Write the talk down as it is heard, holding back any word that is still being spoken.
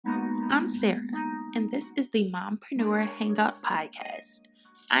I'm Sarah, and this is the Mompreneur Hangout Podcast.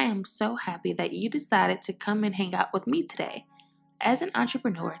 I am so happy that you decided to come and hang out with me today. As an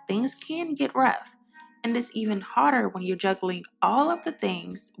entrepreneur, things can get rough, and it's even harder when you're juggling all of the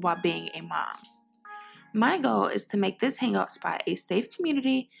things while being a mom. My goal is to make this hangout spot a safe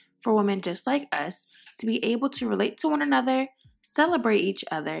community for women just like us to be able to relate to one another, celebrate each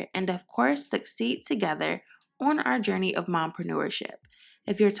other, and of course, succeed together on our journey of mompreneurship.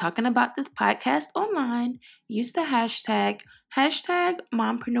 If you're talking about this podcast online, use the hashtag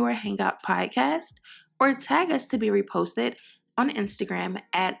Mompreneur Hangout Podcast or tag us to be reposted on Instagram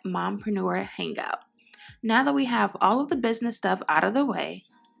at Mompreneur Hangout. Now that we have all of the business stuff out of the way,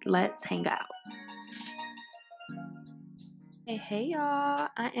 let's hang out. Hey, y'all.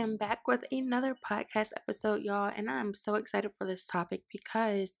 I am back with another podcast episode, y'all, and I'm so excited for this topic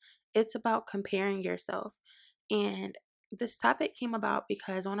because it's about comparing yourself. And this topic came about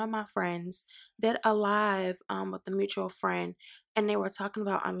because one of my friends did a live with a mutual friend, and they were talking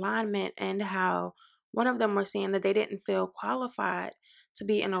about alignment and how one of them was saying that they didn't feel qualified to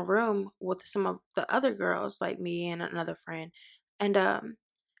be in a room with some of the other girls, like me and another friend. And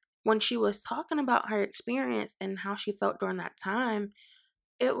when she was talking about her experience and how she felt during that time,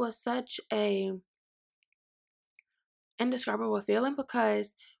 it was such a indescribable feeling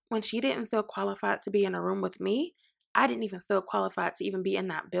because when she didn't feel qualified to be in a room with me, I didn't even feel qualified to even be in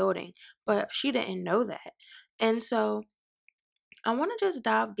that building, but she didn't know that. And so I want to just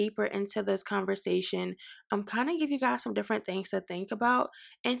dive deeper into this conversation. Kind of give you guys some different things to think about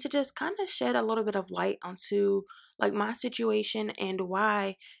and to just kind of shed a little bit of light onto like my situation and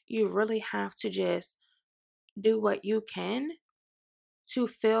why you really have to just do what you can to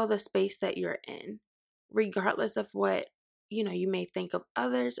fill the space that you're in, regardless of what, you may think of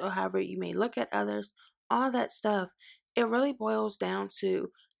others or however you may look at others, all that stuff. It really boils down to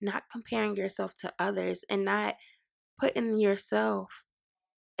not comparing yourself to others and not putting yourself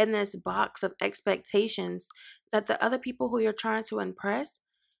in this box of expectations that the other people who you're trying to impress,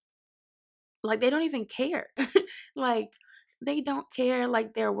 like, they don't even care. Like, they don't care.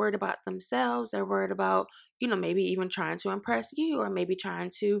 Like, they're worried about themselves. They're worried about, maybe even trying to impress you or maybe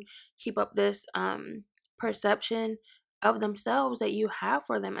trying to keep up this perception of themselves that you have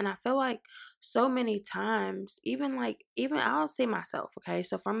for them. And I feel like so many times, even I'll say myself, okay?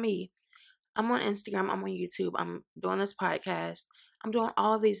 So for me, I'm on Instagram, I'm on YouTube, I'm doing this podcast, I'm doing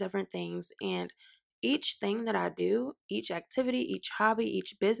all of these different things. And each thing that I do, each activity, each hobby,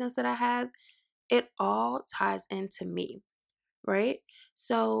 each business that I have, it all ties into me, right?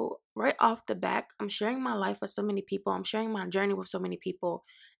 So, right off the back, I'm sharing my life with so many people, I'm sharing my journey with so many people,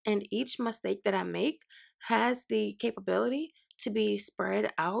 and each mistake that I make has the capability to be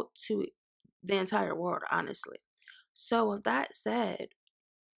spread out to the entire world, honestly. So, with that said,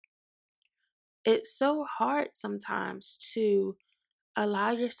 it's so hard sometimes to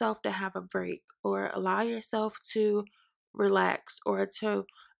allow yourself to have a break or allow yourself to relax or to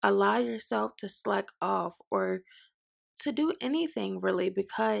allow yourself to slack off or to do anything really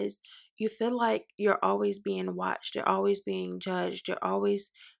because you feel like you're always being watched, you're always being judged, you're always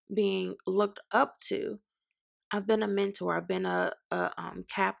being looked up to. I've been a mentor, I've been a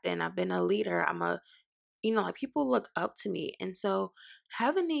captain, I've been a leader, like people look up to me. And so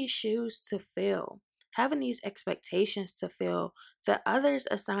having these shoes to fill, having these expectations to fill that others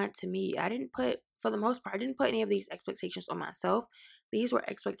assigned to me, for the most part, I didn't put any of these expectations on myself. These were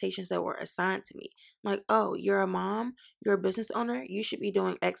expectations that were assigned to me. Like, oh, you're a mom, you're a business owner, you should be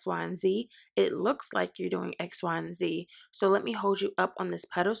doing X, Y, and Z. It looks like you're doing X, Y, and Z. So let me hold you up on this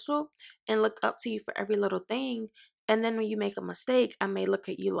pedestal and look up to you for every little thing. And then when you make a mistake, I may look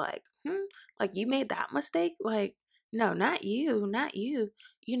at you like you made that mistake? Like, no, not you, not you,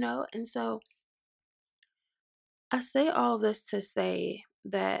 And so I say all this to say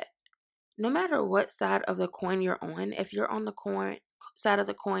that no matter what side of the coin you're on, if you're on the side of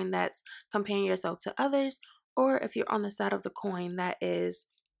the coin that's comparing yourself to others, or if you're on the side of the coin that is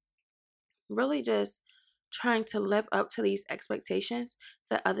really just trying to live up to these expectations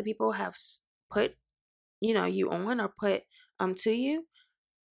that other people have put, you on or put to you,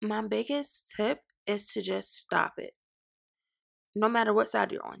 my biggest tip is to just stop it. No matter what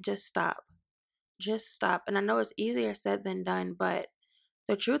side you're on, just stop. Just stop. And I know it's easier said than done, but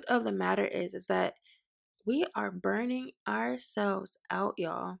the truth of the matter is that we are burning ourselves out,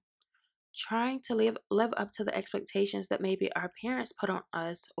 y'all, trying to live up to the expectations that maybe our parents put on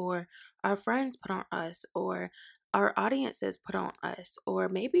us or our friends put on us or our audiences put on us or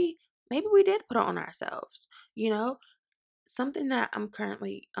maybe we did put on ourselves. Something that I'm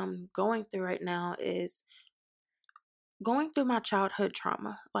currently going through right now is going through my childhood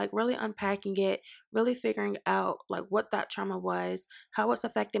trauma, like really unpacking it, really figuring out like what that trauma was, how it's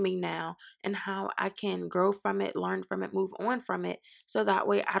affecting me now, and how I can grow from it, learn from it, move on from it, so that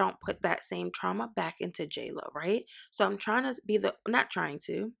way I don't put that same trauma back into JLo, right? So I'm trying to be the not trying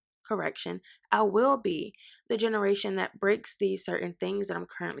to correction, I will be the generation that breaks these certain things that I'm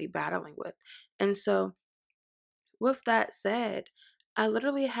currently battling with. And so with that said, I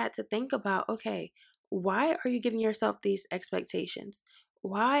literally had to think about, okay, why are you giving yourself these expectations?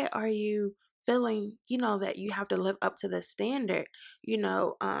 Why are you feeling, that you have to live up to the standard,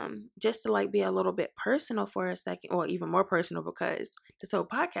 just to like be a little bit personal for a second, or even more personal because this whole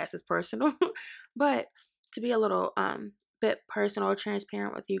podcast is personal, but to be a little bit personal or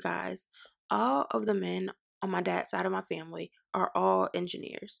transparent with you guys, all of the men on my dad's side of my family are all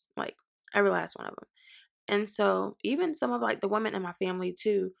engineers, like every last one of them. And so even some of like the women in my family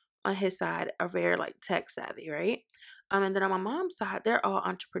too on his side are very like tech savvy, right? And then on my mom's side, they're all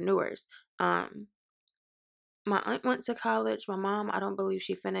entrepreneurs. Um my aunt went to college. My mom, I don't believe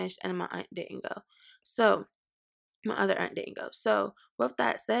she finished, and my aunt didn't go. So my other aunt didn't go. So with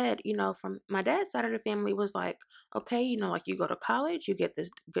that said, from my dad's side of the family was like, okay, like you go to college, you get this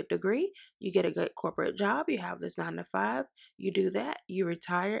good degree, you get a good corporate job, you have this 9 to 5, you do that, you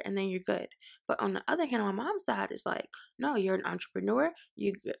retire, and then you're good. But on the other hand, on my mom's side, it's like, no, you're an entrepreneur.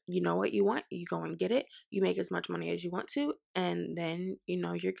 You know what you want, you go and get it, you make as much money as you want to, and then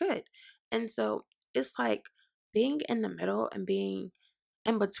you're good. And so it's like being in the middle and being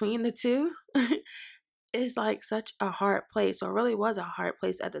in between the two is like such a hard place, or really was a hard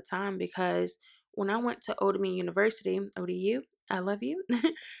place at the time, because when I went to Old Dominion University, ODU, I love you,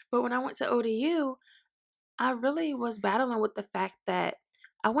 but when I went to ODU, I really was battling with the fact that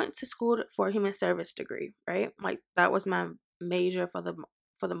I went to school for a human service degree, right? Like that was my major for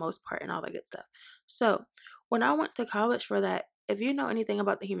the most part and all that good stuff. So when I went to college for that, if you know anything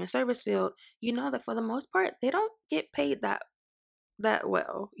about the human service field, you know that for the most part they don't get paid that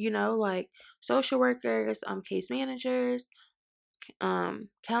well, like social workers, case managers,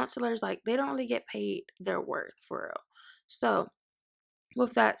 counselors, like they don't really get paid their worth for real. So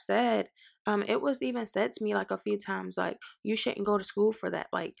with that said, it was even said to me like a few times, like you shouldn't go to school for that.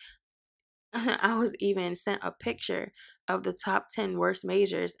 Like I was even sent a picture of the top 10 worst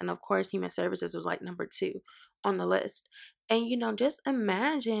majors, and of course human services was like number 2 on the list. And just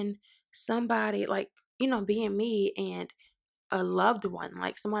imagine somebody like being me and a loved one,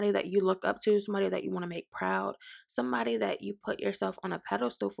 like somebody that you look up to, somebody that you want to make proud, somebody that you put yourself on a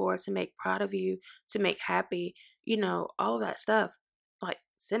pedestal for, to make proud of you, to make happy, all of that stuff, like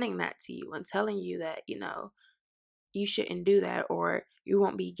sending that to you and telling you that, you shouldn't do that, or you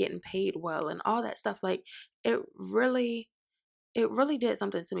won't be getting paid well, and all that stuff. Like it really did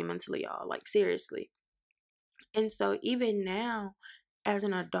something to me mentally, y'all, like seriously. And so even now, as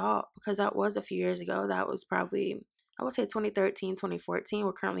an adult, because that was a few years ago, that was probably, I would say 2013, 2014.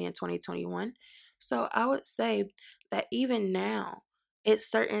 We're currently in 2021. So I would say that even now, it's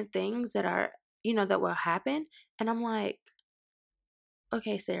certain things that are, that will happen. And I'm like,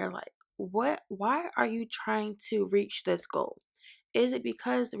 okay, Sarah, like, why are you trying to reach this goal? Is it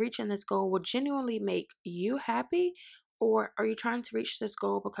because reaching this goal will genuinely make you happy? Or are you trying to reach this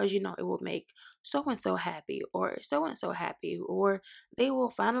goal because it will make so and so happy, or so and so happy, or they will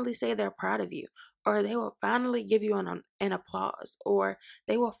finally say they're proud of you, or they will finally give you an applause, or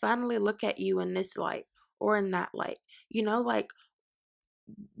they will finally look at you in this light or in that light? Like,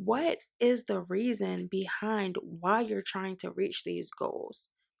 what is the reason behind why you're trying to reach these goals?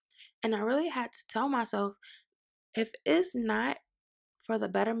 And I really had to tell myself, if it's not for the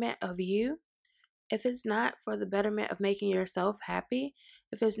betterment of you, if it's not for the betterment of making yourself happy,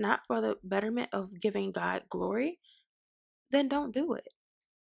 if it's not for the betterment of giving God glory, then don't do it.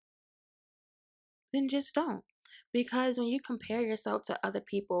 Then just don't. Because when you compare yourself to other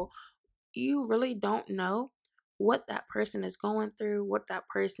people, you really don't know what that person is going through, what that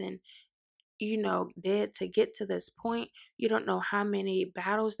person, did to get to this point. You don't know how many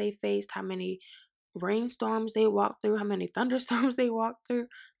battles they faced, how many rainstorms they walked through, how many thunderstorms they walked through.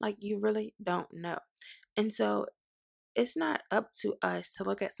 Like, you really don't know. And so it's not up to us to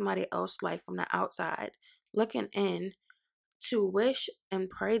look at somebody else's life from the outside, looking in, to wish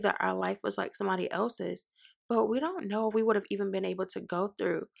and pray that our life was like somebody else's. But we don't know if we would have even been able to go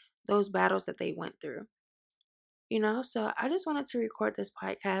through those battles that they went through. So I just wanted to record this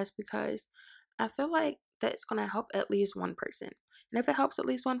podcast because I feel like that it's going to help at least one person. And if it helps at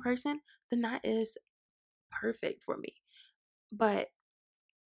least one person, then that is perfect for me. But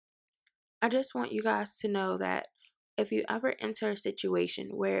I just want you guys to know that if you ever enter a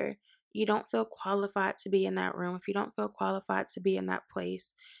situation where you don't feel qualified to be in that room, if you don't feel qualified to be in that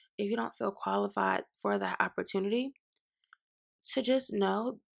place, if you don't feel qualified for that opportunity, to just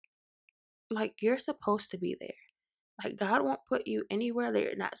know, like, you're supposed to be there. Like, God won't put you anywhere that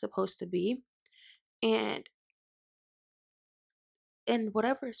you're not supposed to be. And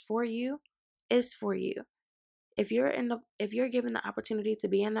whatever is for you is for you. If you're given the opportunity to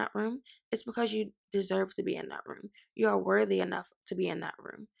be in that room, it's because you deserve to be in that room. You are worthy enough to be in that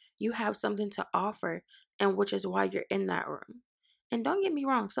room. You have something to offer, and which is why you're in that room. And don't get me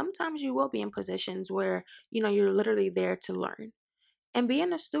wrong, sometimes you will be in positions where, you're literally there to learn. And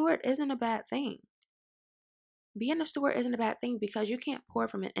being a steward isn't a bad thing. Being a steward isn't a bad thing because you can't pour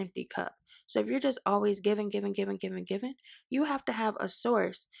from an empty cup. So if you're just always giving, giving, giving, giving, giving, you have to have a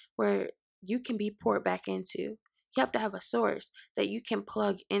source where you can be poured back into. You have to have a source that you can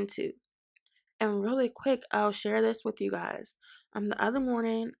plug into. And really quick, I'll share this with you guys. The other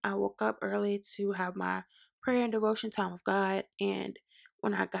morning, I woke up early to have my prayer and devotion time with God. And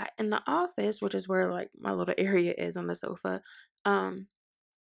when I got in the office, which is where like my little area is on the sofa, my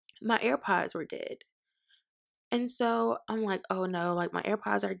AirPods were dead. And so I'm like, oh no, like my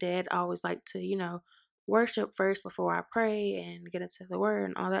AirPods are dead. I always like to, worship first before I pray and get into the word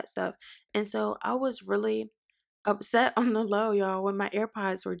and all that stuff. And so I was really upset on the low, y'all, when my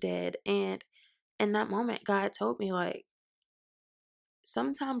AirPods were dead. And in that moment, God told me, like,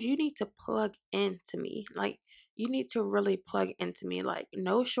 sometimes you need to plug into me. Like, you need to really plug into me. Like,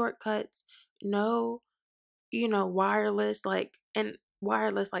 no shortcuts, no, wireless, like, and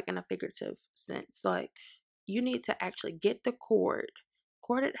wireless, like, in a figurative sense. Like, you need to actually get the corded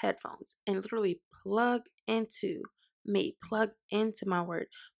headphones, and literally plug into me, plug into my word,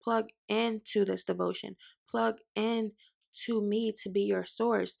 plug into this devotion, plug in to me to be your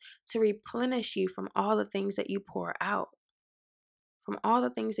source, to replenish you from all the things that you pour out, from all the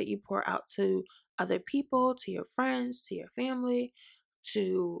things that you pour out to other people, to your friends, to your family,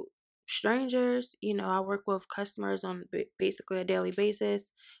 to strangers. I work with customers on basically a daily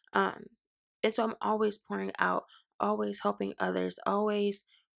basis. Um, and so I'm always pouring out, always helping others, always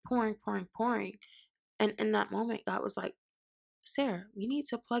pouring, pouring, pouring. And in that moment, God was like, Sarah, you need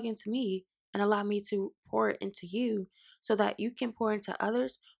to plug into me and allow me to pour it into you so that you can pour into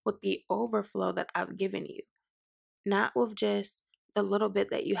others with the overflow that I've given you, not with just the little bit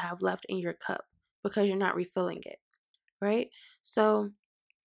that you have left in your cup because you're not refilling it, right? So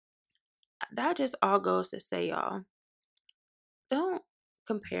that just all goes to say, y'all, don't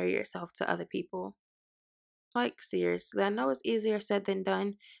compare yourself to other people. Like, seriously, I know it's easier said than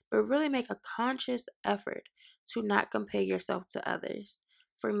done, but really make a conscious effort to not compare yourself to others.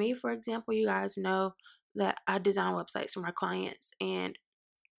 For me, for example, you guys know that I design websites for my clients, and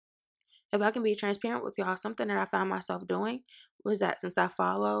if I can be transparent with y'all, something that I found myself doing was that since I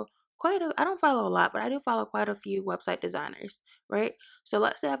don't follow a lot, but I do follow quite a few website designers, right? So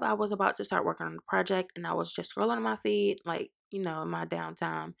let's say if I was about to start working on a project and I was just scrolling on my feed, like, in my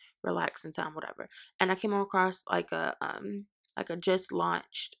downtime, relaxing time, whatever, and I came across like a just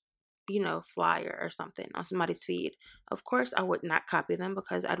launched, flyer or something on somebody's feed. Of course, I would not copy them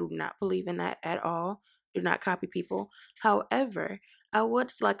because I do not believe in that at all. Do not copy people. However, I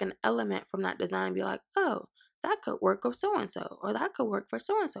would select an element from that design and be like, oh, that could work with so and so, or that could work for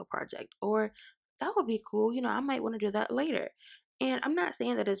so and so project, or that would be cool. I might want to do that later. And I'm not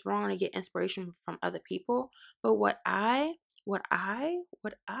saying that it's wrong to get inspiration from other people, but what I,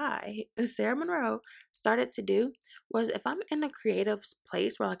 Sarah Monroe, started to do was if I'm in a creative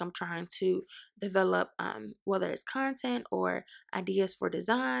place where like I'm trying to develop, whether it's content or ideas for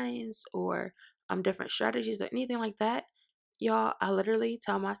designs or different strategies or anything like that, y'all, I literally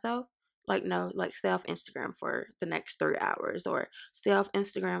tell myself, like, no, like, stay off Instagram for the next 3 hours or stay off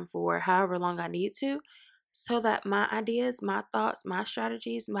Instagram for however long I need to, so that my ideas, my thoughts, my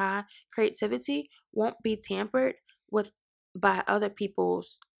strategies, my creativity won't be tampered with by other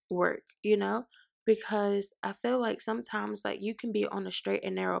people's work, Because I feel like sometimes, like, you can be on a straight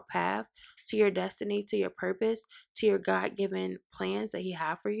and narrow path to your destiny, to your purpose, to your God given plans that He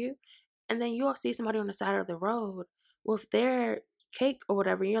have for you. And then you'll see somebody on the side of the road with their cake or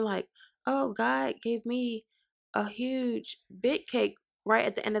whatever. And you're like, oh, God gave me a huge big cake right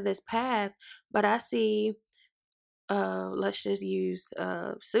at the end of this path. But I see, let's just use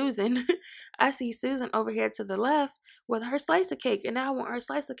Susan. I see Susan over here to the left with her slice of cake. And now I want her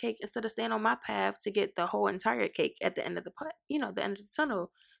slice of cake instead of staying on my path to get the whole entire cake at the end of the end of the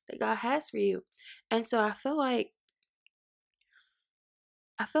tunnel that God has for you. And so I feel like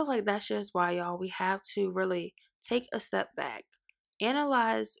that's just why, y'all, we have to really take a step back,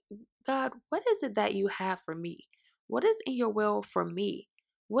 analyze, God, what is it that you have for me? What is in your will for me?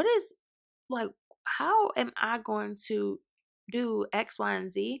 What is Like, how am I going to do X, Y, and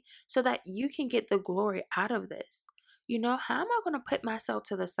Z so that you can get the glory out of this? How am I going to put myself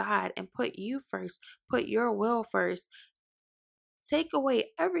to the side and put you first, put your will first, take away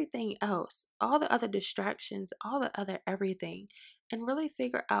everything else, all the other distractions, all the other everything, and really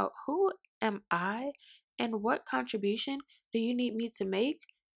figure out who am I and what contribution do you need me to make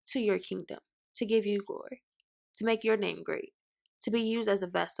to your kingdom, to give you glory, to make your name great, to be used as a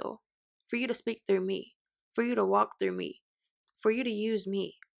vessel, for you to speak through me, for you to walk through me, for you to use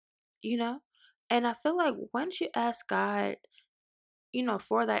me, you know? And I feel like once you ask God,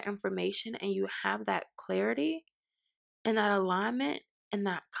 for that information and you have that clarity, and that alignment and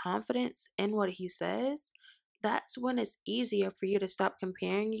that confidence in what he says, that's when it's easier for you to stop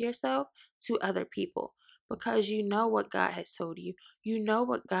comparing yourself to other people because you know what God has told you. You know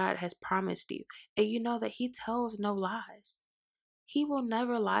what God has promised you. And you know that he tells no lies. He will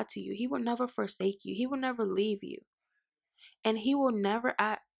never lie to you. He will never forsake you. He will never leave you. And he will never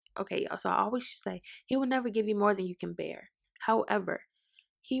okay, y'all. So I always say he will never give you more than you can bear. However,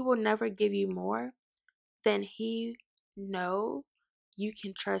 he will never give you more then he know you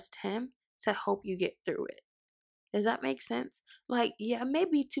can trust him to help you get through it. Does that make sense? Like, yeah, it may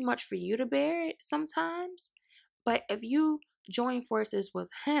be too much for you to bear it sometimes, but if you join forces with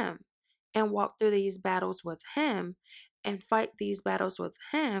him and walk through these battles with him and fight these battles with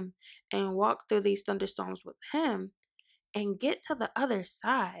him and walk through these thunderstorms with him and get to the other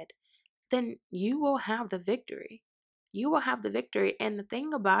side, then you will have the victory. You will have the victory. And the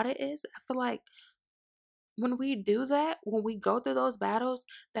thing about it is, I feel like when we do that, when we go through those battles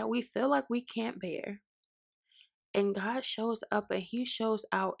that we feel like we can't bear, and God shows up and he shows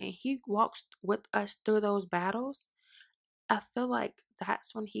out and he walks with us through those battles, I feel like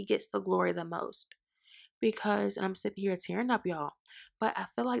that's when he gets the glory the most. Because, and I'm sitting here tearing up, y'all, but I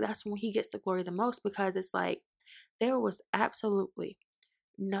feel like that's when he gets the glory the most because it's like there was absolutely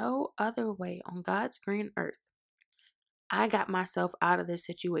no other way on God's green earth I got myself out of this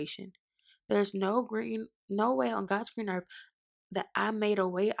situation. There's no way on God's green earth that I made a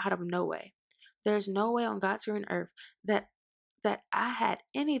way out of no way. There's no way on God's green earth that I had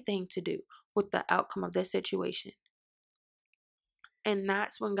anything to do with the outcome of this situation. And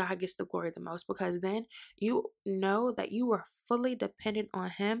that's when God gets the glory the most because then you know that you were fully dependent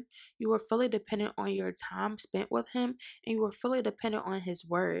on him. You were fully dependent on your time spent with him, and you were fully dependent on his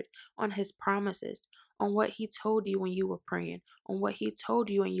word, on his promises, on what he told you when you were praying, on what he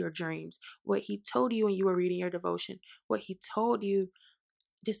told you in your dreams, what he told you when you were reading your devotion, what he told you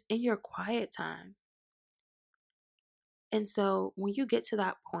just in your quiet time. And so when you get to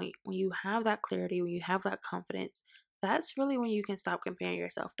that point, when you have that clarity, when you have that confidence, that's really when you can stop comparing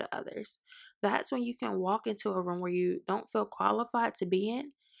yourself to others. That's when you can walk into a room where you don't feel qualified to be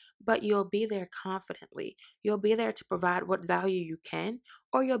in, but you'll be there confidently. You'll be there to provide what value you can,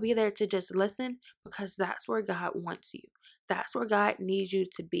 or you'll be there to just listen because that's where God wants you. That's where God needs you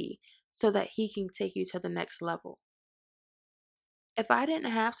to be so that he can take you to the next level. If I didn't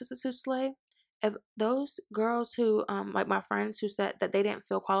have Sister Sue Slay, if those girls who like my friends who said that they didn't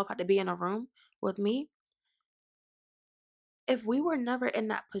feel qualified to be in a room with me, if we were never in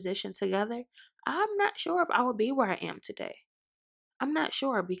that position together, I'm not sure if I would be where I am today. I'm not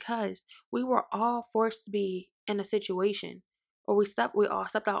sure because we were all forced to be in a situation or we all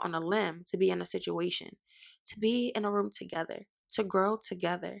stepped out on a limb to be in a situation, to be in a room together, to grow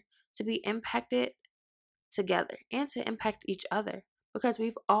together, to be impacted together and to impact each other because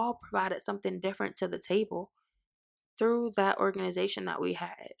we've all provided something different to the table through that organization that we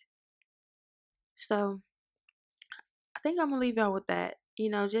had. So I think I'm gonna leave y'all with that.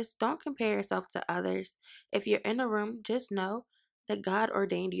 Just don't compare yourself to others. If you're in a room, just know that God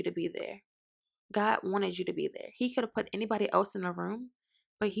ordained you to be there. God wanted you to be there. He could have put anybody else in the room,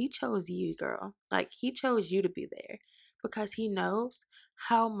 but he chose you, girl. Like he chose you to be there because he knows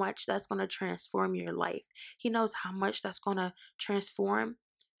how much that's going to transform your life. He knows how much that's going to transform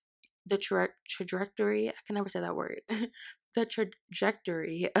the trajectory. I can never say that word. The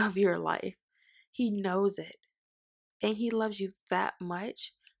trajectory of your life. He knows it. And he loves you that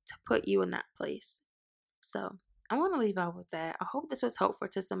much to put you in that place. So I want to leave out with that. I hope this was helpful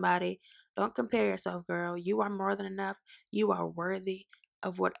to somebody. Don't compare yourself, girl. You are more than enough. You are worthy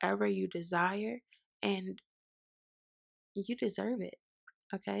of whatever you desire, and you deserve it.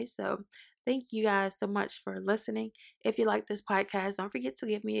 Okay, so thank you guys so much for listening. If you like this podcast, don't forget to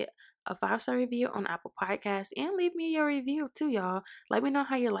give me a 5-star review on Apple Podcasts and leave me your review too, y'all. Let me know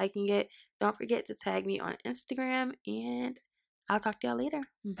how you're liking it. Don't forget to tag me on Instagram, and I'll talk to y'all later.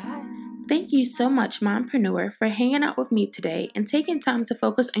 Bye. Thank you so much, Mompreneur, for hanging out with me today and taking time to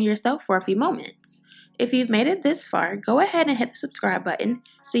focus on yourself for a few moments. If you've made it this far, go ahead and hit the subscribe button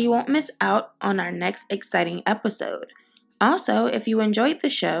so you won't miss out on our next exciting episode. Also, if you enjoyed the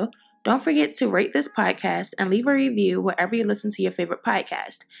show, don't forget to rate this podcast and leave a review wherever you listen to your favorite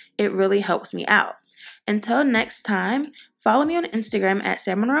podcast. It really helps me out. Until next time, follow me on Instagram at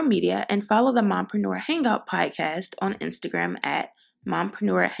Sarah Monroe Media and follow the Mompreneur Hangout podcast on Instagram at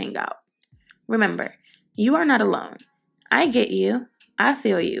Mompreneur Hangout. Remember, you are not alone. I get you, I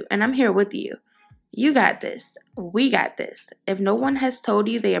feel you, and I'm here with you. You got this. We got this. If no one has told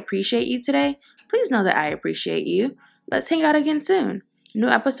you they appreciate you today, please know that I appreciate you. Let's hang out again soon. New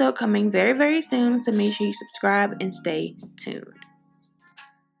episode coming very, very soon, so make sure you subscribe and stay tuned.